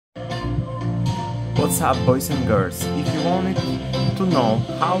What's up, boys and girls? If you wanted to know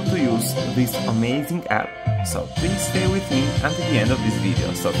how to use this amazing app, so please stay with me until the end of this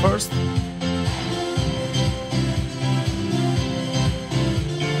video. So first,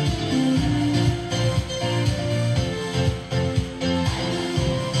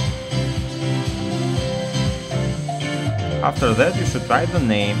 after that you should write the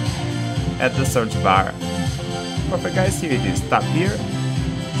name at the search bar. Perfect guys, here it is, tap here.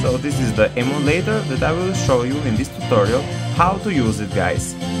 So this is the emulator that I will show you in this tutorial how to use it,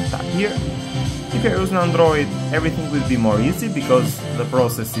 guys. Tap here. If you're using Android, everything will be more easy because the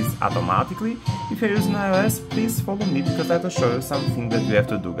process is automatically. If you're using iOS, please follow me because I will show you something that we have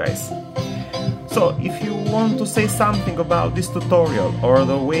to do, guys. So if you want to say something about this tutorial or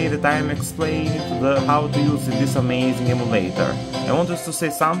the way that I am explaining how to use this amazing emulator, I want us to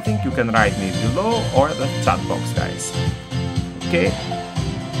say something, you can write me below or the chat box, guys. Okay?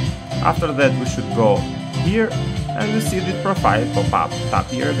 After that we should go here and you see the profile pop up. Tap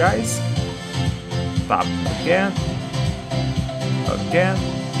here, guys. Tap again,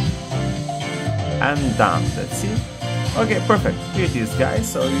 and done. That's it. Okay, perfect. Here it is, guys.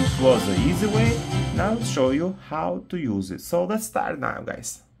 So it was the easy way. Now I'll show you how to use it. So let's start now,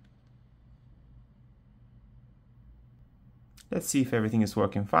 guys. Let's see if everything is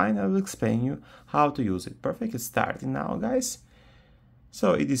working fine. I will explain you how to use it. Perfect. It's starting now, guys.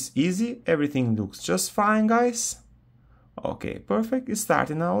 So it is easy, everything looks just fine, guys. Okay, perfect, it's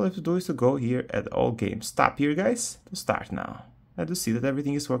starting now. All you have to do is to go here at all games. Tap here, guys, to start now. And to see that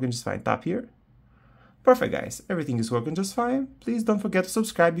everything is working just fine. Tap here. Perfect, guys, everything is working just fine. Please don't forget to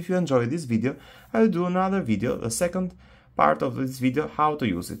subscribe if you enjoyed this video. I will do another video, the second part of this video, how to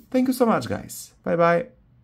use it. Thank you so much, guys. Bye bye.